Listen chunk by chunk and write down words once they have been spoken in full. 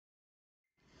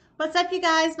What's up, you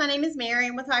guys? My name is Mary.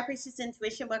 I'm with High Priestess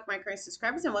Intuition. Welcome, my current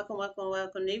subscribers, and welcome,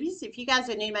 newbies. If you guys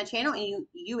are new to my channel and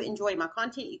you enjoy my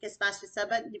content, you can smash the sub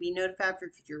button to be notified for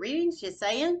future readings. Just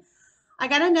saying. I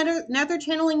got another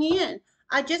channeling in.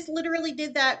 I just literally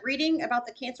did that reading about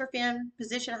the Cancer Femme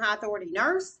position high authority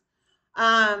nurse.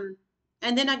 And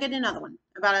then I get another one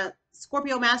about a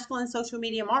Scorpio masculine social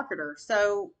media marketer.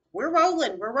 So we're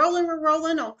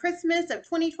rolling on Christmas of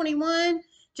 2021.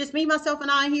 Just me, myself,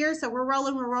 and I here. So we're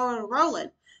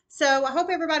rolling. So I hope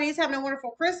everybody is having a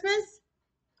wonderful Christmas.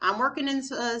 I'm working in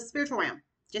spiritual realm.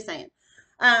 Just saying.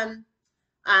 Um,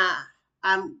 uh,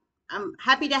 I'm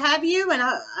happy to have you. And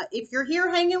if you're here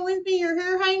hanging with me, you're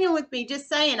here hanging with me. Just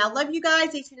saying. I love you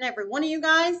guys, each and every one of you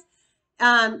guys.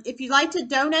 If you'd like to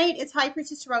donate, it's High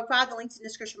Priestess Tarot 5. The link's in the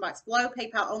description box below.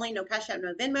 PayPal only, no Cash App,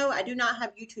 no Venmo. I do not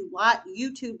have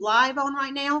YouTube Live on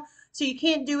right now, so you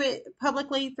can't do it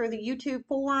publicly through the YouTube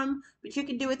forum, but you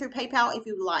can do it through PayPal if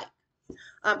you like.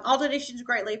 All donations are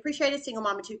greatly appreciated. Single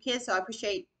mom of 2 kids, so I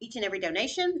appreciate each and every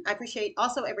donation. I appreciate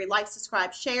also every like,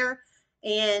 subscribe, share,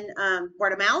 and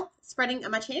word of mouth spreading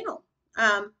on my channel.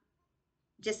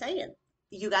 Just saying,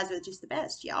 you guys are just the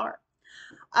best. You are.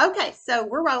 Okay, so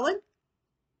we're rolling.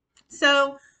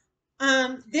 So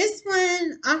this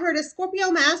one, I heard a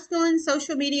Scorpio masculine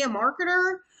social media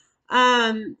marketer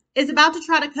is about to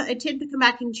try to attempt to come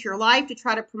back into your life to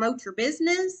try to promote your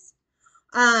business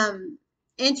and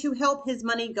to help his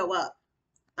money go up.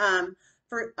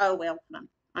 Oh well,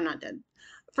 I'm not done.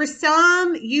 For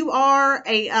some, you are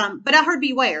but I heard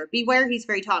beware. Beware, he's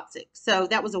very toxic. So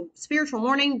that was a spiritual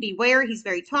warning. Beware, he's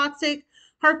very toxic.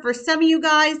 Heard for some of you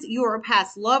guys, you are a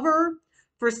past lover.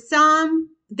 For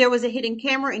some, there was a hidden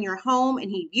camera in your home and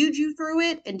he viewed you through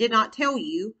it and did not tell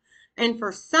you. And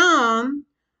for some,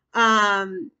 what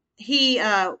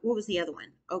was the other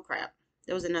one? Oh crap.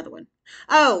 There was another one.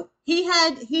 Oh, he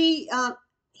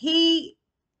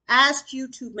asked you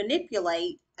to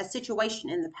manipulate a situation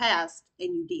in the past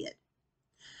and you did.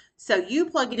 So you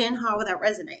plug it in however that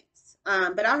resonates.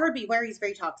 But I heard beware, he's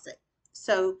very toxic.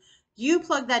 So you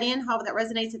plug that in however that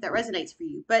resonates, if that resonates for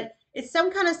you. But it's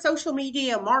some kind of social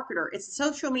media marketer. It's a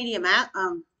social media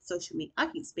I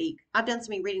can speak. I've done so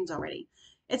many readings already.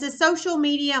 It's a social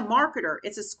media marketer.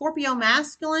 It's a Scorpio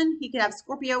masculine. He could have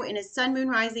Scorpio in his sun, moon,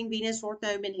 rising, Venus, North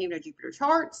Node, Midheaven, or Jupiter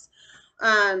charts.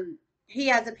 He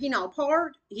has a penile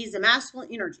part. He's a masculine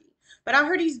energy. But I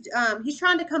heard he's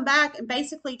trying to come back and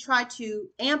basically try to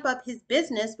amp up his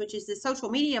business, which is the social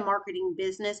media marketing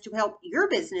business, to help your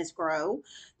business grow.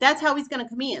 That's how he's going to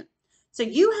come in. So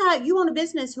you own a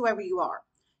business, whoever you are.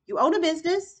 You own a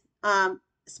business,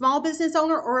 small business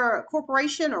owner or a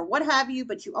corporation or what have you,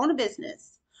 but you own a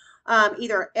business.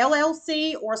 Either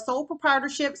LLC or a sole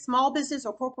proprietorship, small business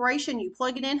or corporation. You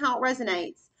plug it in how it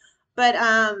resonates. But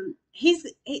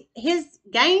his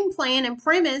game plan and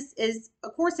premise is,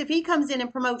 of course, if he comes in and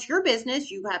promotes your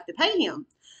business, you have to pay him.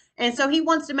 And so he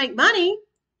wants to make money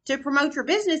to promote your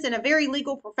business in a very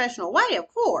legal, professional way,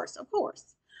 of course.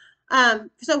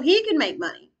 So he can make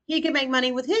money. He can make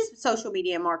money with his social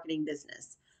media marketing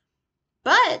business.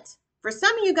 But for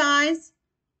some of you guys,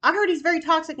 I heard he's very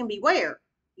toxic, and beware.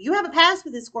 You have a past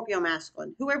with this Scorpio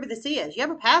masculine, whoever this is. You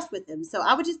have a past with him. So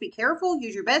I would just be careful.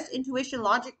 Use your best intuition,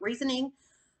 logic, reasoning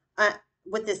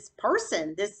with this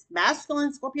person, this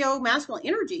masculine, Scorpio masculine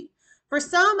energy. For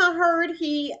some, I heard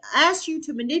he asked you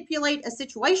to manipulate a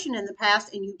situation in the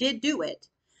past, and you did do it.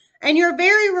 And you're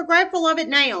very regretful of it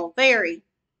now. Very.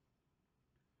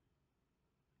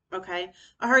 Okay.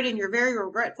 I heard and you're very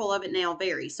regretful of it now.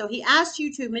 Very. So he asked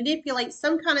you to manipulate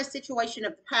some kind of situation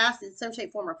of the past in some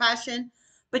shape, form, or fashion.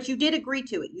 But you did agree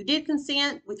to it. You did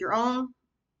consent with your own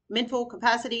mental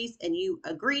capacities and you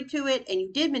agreed to it and you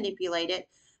did manipulate it.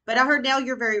 But I heard now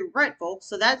you're very regretful.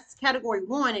 So that's category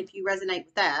 1 if you resonate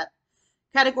with that.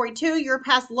 Category 2, you're a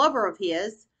past lover of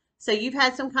his. So you've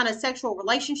had some kind of sexual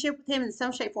relationship with him in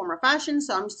some shape, form, or fashion.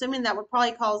 So I'm assuming that would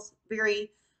probably cause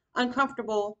very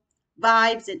uncomfortable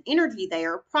vibes and energy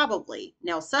there, probably.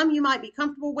 Now, some you might be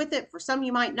comfortable with it. For some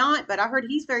you might not. But I heard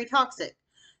he's very toxic.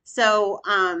 So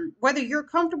whether you're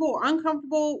comfortable or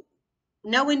uncomfortable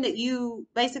knowing that you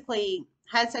basically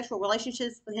had sexual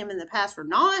relationships with him in the past or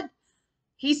not,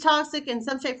 he's toxic in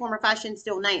some shape, form, or fashion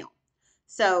still now.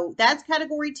 So that's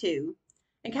category 2.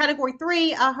 In category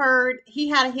 3, I heard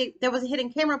there was a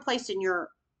hidden camera placed in your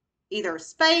either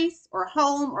space or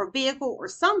home or vehicle or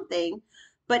something,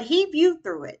 but he viewed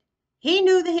through it. He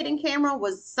knew the hidden camera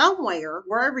was somewhere,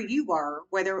 wherever you were,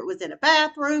 whether it was in a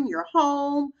bathroom, your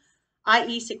home,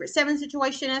 i.e. Secret 7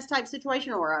 situation, S-type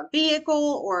situation, or a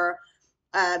vehicle, or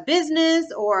a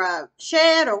business, or a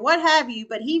shed, or what have you,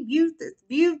 but he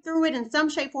viewed through it in some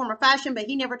shape, form, or fashion, but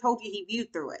he never told you he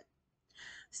viewed through it.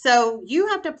 So you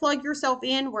have to plug yourself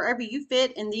in wherever you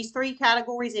fit in these three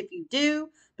categories if you do,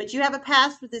 but you have a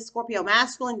past with this Scorpio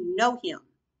masculine, you know him.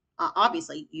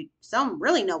 Obviously, some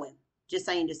really know him. Just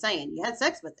saying, just saying. You had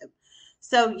sex with him.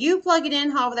 So you plug it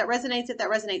in however that resonates, if that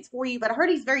resonates for you. But I heard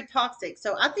he's very toxic.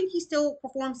 So I think he still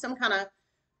performs some kind of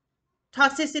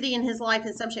toxicity in his life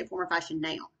in some shape, form, or fashion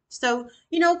now. So,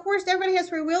 of course, everybody has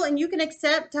free will, and you can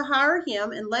accept to hire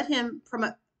him and let him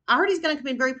promote. I heard he's going to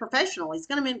come in very professional. He's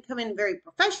going to come in very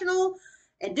professional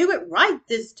and do it right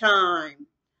this time.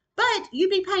 But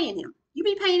you'd be paying him. You'd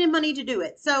be paying him money to do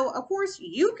it. So, of course,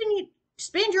 you can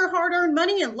spend your hard-earned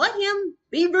money and let him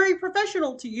be very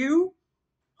professional to you.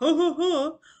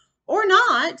 Or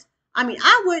not. I mean,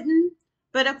 I wouldn't.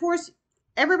 But, of course,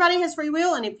 everybody has free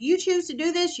will, and if you choose to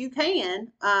do this, you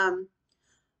can.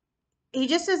 He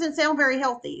just doesn't sound very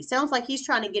healthy. It sounds like he's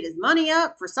trying to get his money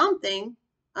up for something.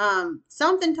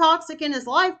 Something toxic in his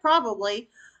life, probably.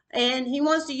 And he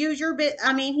wants to use your bit.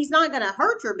 I mean, he's not going to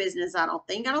hurt your business, I don't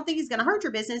think. I don't think he's going to hurt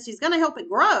your business. He's going to help it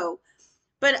grow.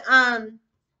 But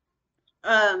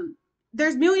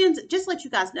there's millions, just to let you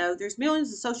guys know, there's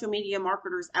millions of social media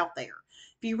marketers out there.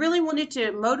 If you really wanted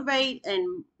to motivate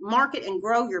and market and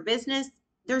grow your business,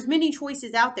 there's many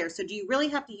choices out there. So do you really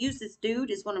have to use this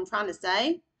dude is what I'm trying to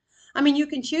say. I mean, you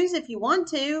can choose if you want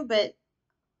to, but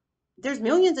there's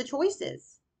millions of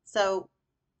choices. So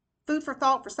food for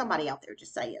thought for somebody out there,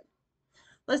 just saying.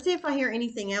 Let's see if I hear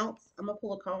anything else. I'm going to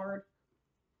pull a card.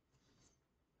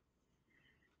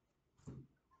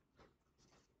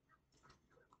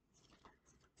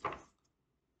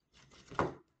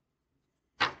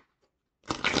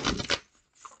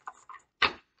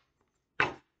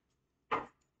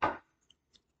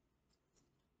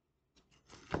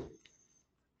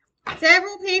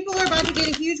 Several people are about to get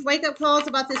a huge wake-up calls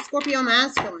about this Scorpio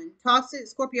masculine. Toxic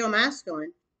Scorpio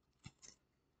masculine.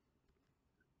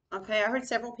 Okay, I heard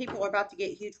several people are about to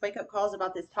get huge wake-up calls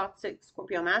about this toxic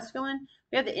Scorpio masculine.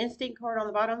 We have the instinct card on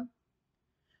the bottom.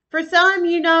 For some,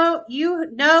 you know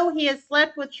he has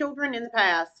slept with children in the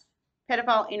past.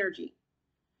 Pedophile energy.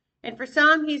 And for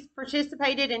some, he's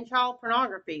participated in child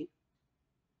pornography.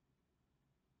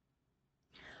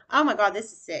 Oh my God,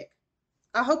 this is sick.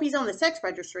 I hope he's on the sex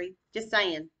registry. Just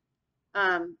saying.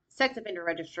 Sex offender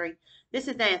registry. This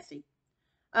is nasty.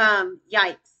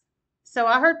 Yikes. So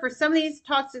I heard for some of these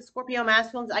toxic Scorpio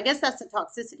masculines, I guess that's the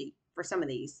toxicity for some of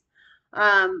these.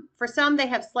 For some, they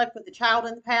have slept with a child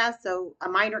in the past, so a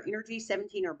minor energy,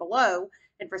 17 or below.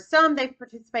 And for some, they've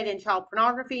participated in child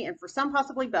pornography, and for some,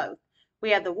 possibly both. We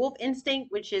have the wolf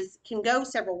instinct, which can go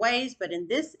several ways, but in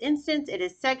this instance, it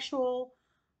is sexual,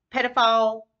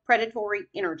 pedophile, predatory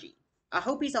energy. I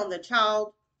hope he's on the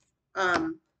child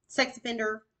sex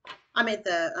offender. I'm at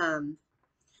the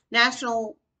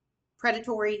National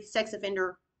Predatory Sex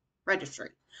Offender Registry.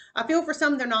 I feel for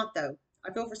some they're not, though.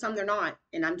 I feel for some they're not,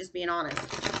 and I'm just being honest.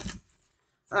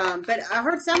 But I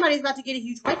heard somebody's about to get a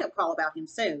huge wake-up call about him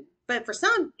soon. But for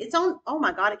some, it's on. Oh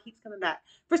my God, it keeps coming back.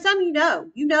 For some, you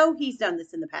know he's done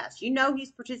this in the past. You know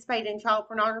he's participated in child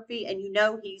pornography, and you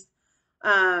know he's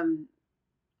had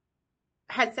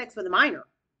sex with a minor.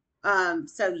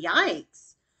 So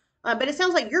yikes. But it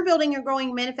sounds like you're building and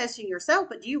growing, manifesting yourself.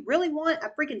 But do you really want a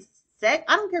freaking sex?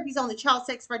 I don't care if he's on the child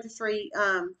sex registry,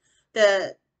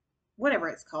 the whatever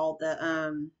it's called,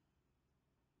 the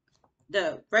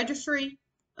registry,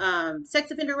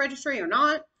 sex offender registry or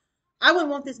not. I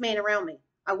wouldn't want this man around me.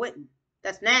 I wouldn't.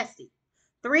 That's nasty.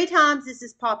 3 times this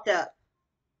has popped up.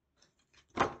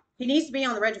 He needs to be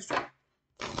on the registry.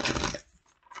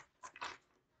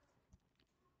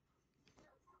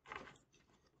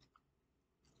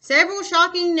 Several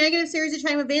shocking negative series of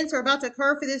chain events are about to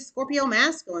occur for this Scorpio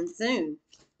masculine soon.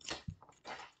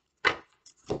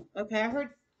 Okay, I heard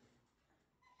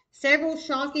several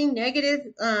shocking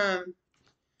negative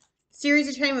series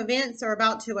of chain events are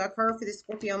about to occur for this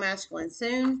Scorpio masculine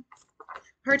soon.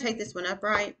 Her take this one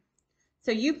upright.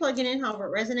 So you plug it in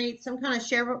however it resonates. Some kind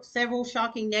of several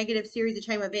shocking negative series of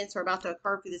chain events are about to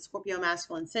occur for this Scorpio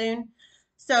masculine soon.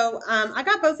 So I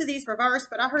got both of these reversed,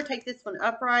 but I heard take this one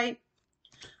upright.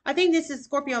 I think this is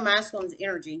Scorpio masculine's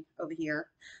energy over here.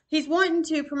 He's wanting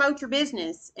to promote your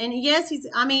business. And yes,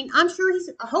 I'm sure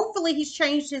hopefully he's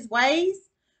changed his ways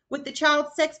with the child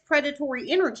sex predatory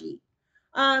energy.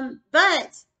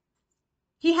 But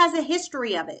he has a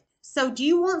history of it. So do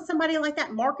you want somebody like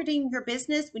that marketing your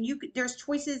business when there's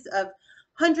choices of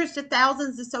hundreds to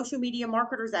thousands of social media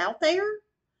marketers out there?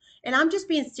 And I'm just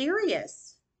being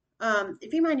serious.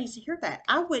 If anybody needs to hear that,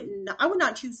 I would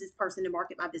not choose this person to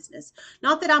market my business.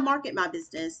 Not that I market my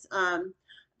business,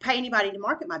 pay anybody to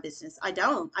market my business. I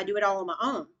don't. I do it all on my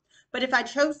own. But if I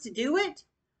chose to do it,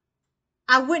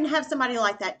 I wouldn't have somebody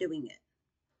like that doing it.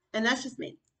 And that's just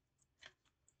me.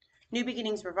 New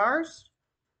beginnings reversed.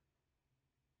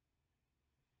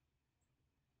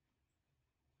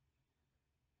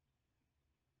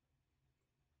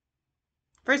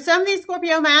 For some of these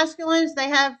Scorpio masculines, they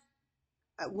have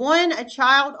one, a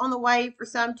child on the way. For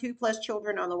some, 2+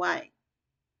 children on the way.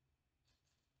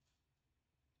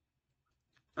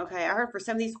 Okay, I heard for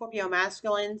some of these Scorpio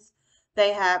masculines,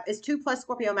 they have, it's 2+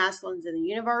 Scorpio masculines in the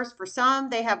universe. For some,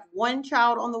 they have one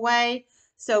child on the way,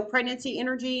 so pregnancy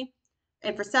energy.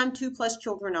 And for some, 2+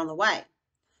 children on the way.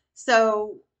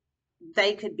 So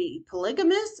they could be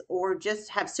polygamous or just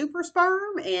have super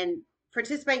sperm and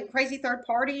participate in crazy third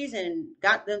parties and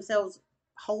got themselves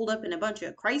holed up in a bunch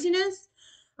of craziness.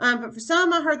 But for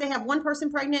some, I heard they have one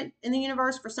person pregnant in the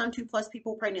universe. For some, 2+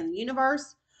 people pregnant in the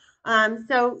universe.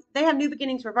 So they have new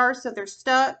beginnings reversed. So they're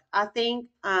stuck. I think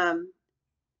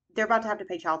they're about to have to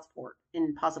pay child support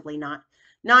and possibly not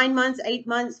 9 months, 8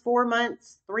 months, 4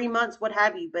 months, 3 months, what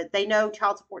have you. But they know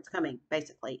child support's coming,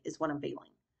 basically, is what I'm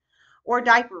feeling. Or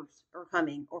diapers are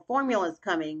coming, or formula's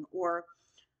coming, or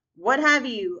what have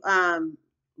you.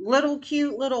 Little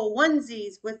cute little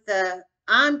onesies with the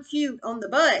I'm cute on the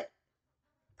butt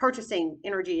purchasing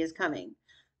energy is coming.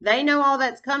 They know all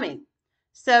that's coming.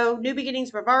 So new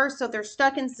beginnings reverse. So they're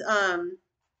stuck in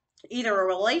either a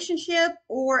relationship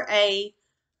or a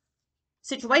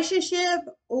situationship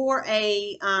or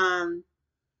a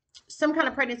some kind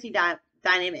of pregnancy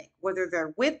dynamic, whether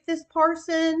they're with this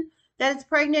person that is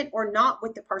pregnant or not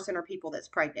with the person or people that's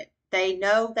pregnant. They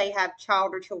know they have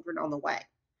child or children on the way.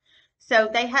 So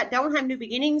they don't have new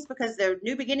beginnings because their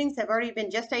new beginnings have already been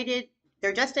gestated.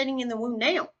 They're gestating in the womb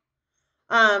now.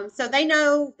 So they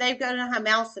know they've got to have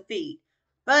mouths to feed.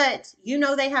 But you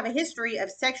know they have a history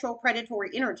of sexual predatory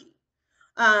energy.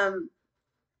 Um,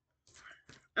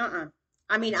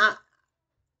 I mean, I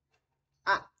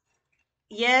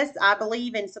yes, I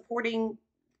believe in supporting.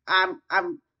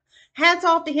 I'm hats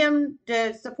off to him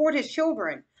to support his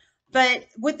children, but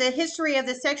with the history of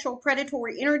the sexual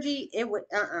predatory energy, it would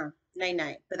nay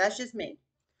nay. But that's just me.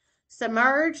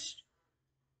 Submerged.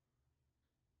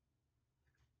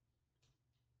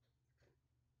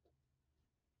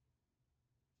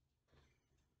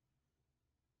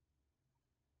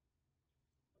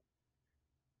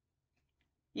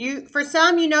 You for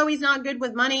some, you know he's not good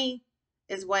with money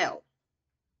as well.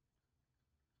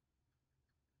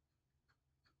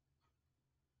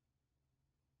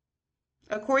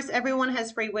 Of course, everyone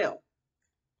has free will.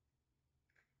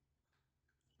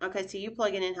 Okay, so you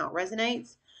plug it in how it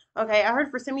resonates. Okay, I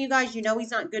heard for some of you guys, you know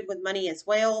he's not good with money as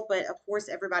well, but of course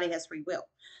everybody has free will.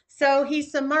 So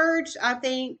he's submerged. I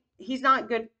think he's not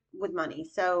good with money.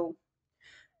 So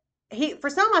he, for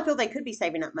some, I feel they could be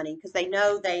saving up money because they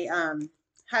know they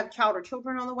have child or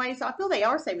children on the way. So I feel they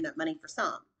are saving up money for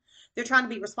some. They're trying to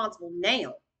be responsible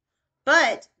now.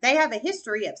 But they have a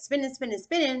history of spending, spending,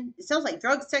 spending. It sounds like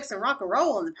drugs, sex, and rock and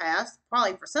roll in the past,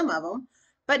 probably for some of them.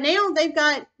 But now they've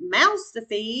got mouths to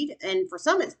feed, and for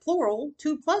some it's plural,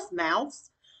 2+ mouths.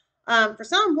 For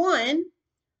some, one.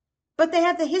 But they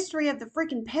have the history of the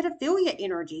freaking pedophilia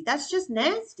energy. That's just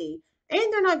nasty,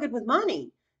 and they're not good with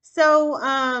money. So,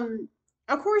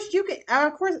 of course you can.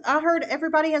 Of course, I heard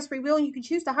everybody has free will, and you can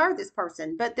choose to hire this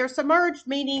person. But they're submerged,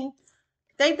 meaning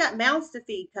they've got mouths to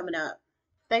feed coming up.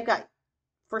 They've got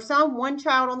for some, one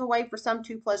child on the way, for some,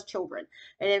 2+ children.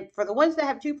 And for the ones that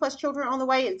have 2+ children on the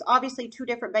way, it's obviously 2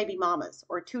 different baby mamas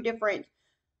or 2 different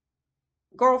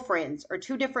girlfriends or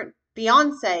 2 different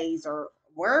fiancés or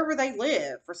wherever they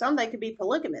live. For some, they could be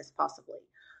polygamous, possibly.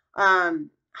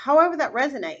 However that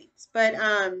resonates. But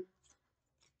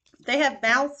they have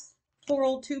mouths,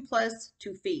 plural, 2+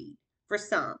 to feed for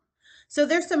some. So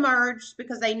they're submerged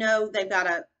because they know they've got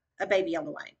a baby on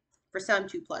the way. For some,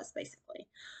 2+, basically.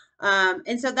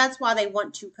 And so that's why they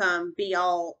want to come be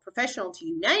all professional to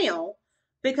you now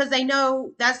because they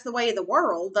know that's the way of the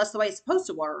world. That's the way it's supposed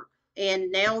to work.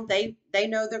 And now they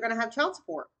know they're going to have child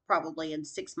support probably in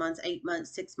 6 months, 8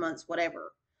 months, 6 months,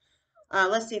 whatever.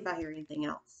 Let's see if I hear anything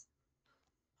else.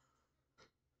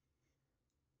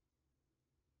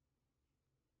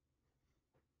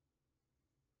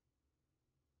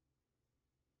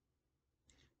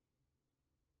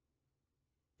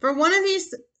 For one of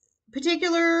these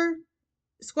particular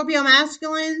Scorpio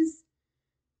masculines,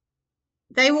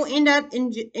 they will end up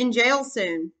in jail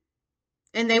soon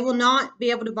and they will not be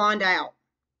able to bond out.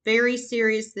 Very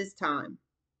serious this time.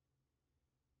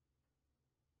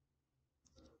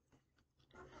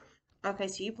 Okay,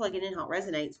 so you plug it in how it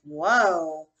resonates.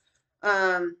 Whoa.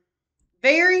 Um,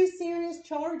 very serious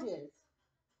charges.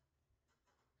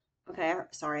 Okay,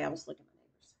 sorry, I was looking at my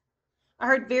neighbors. I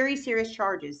heard very serious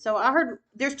charges. So I heard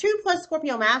there's two plus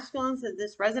Scorpio masculines that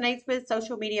this resonates with: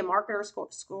 social media marketer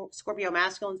Scorpio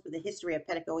masculines with a history of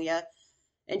pedophilia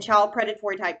and child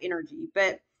predatory type energy.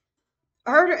 But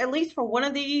I heard at least for one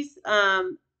of these,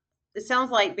 it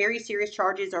sounds like very serious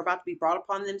charges are about to be brought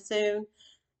upon them soon,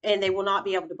 and they will not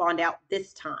be able to bond out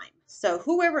this time. So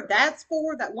whoever that's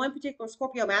for, that one particular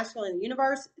Scorpio masculine in the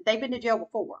universe, they've been to jail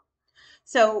before.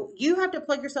 So you have to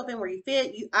plug yourself in where you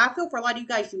fit. I feel for a lot of you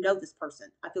guys, you know this person.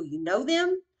 I feel you know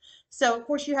them. So of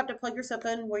course you have to plug yourself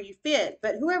in where you fit.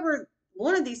 But whoever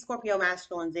one of these Scorpio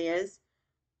masculines is,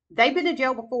 they've been to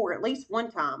jail before, at least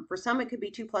one time. For some, it could be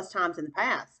two plus times in the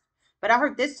past. But I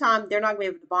heard this time they're not going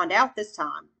to be able to bond out this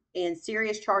time, and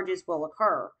serious charges will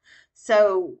occur.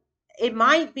 So it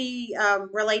might be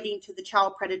relating to the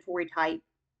child predatory type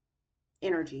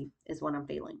energy, is what I'm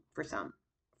feeling for some.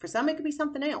 For some, it could be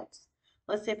something else.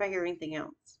 Let's see if I hear anything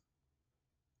else.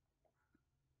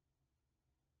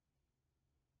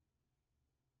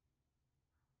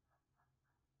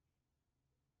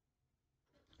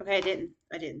 Okay, I didn't.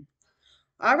 I didn't.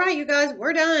 All right, you guys,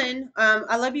 we're done.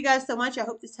 I love you guys so much. I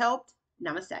hope this helped.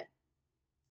 Namaste.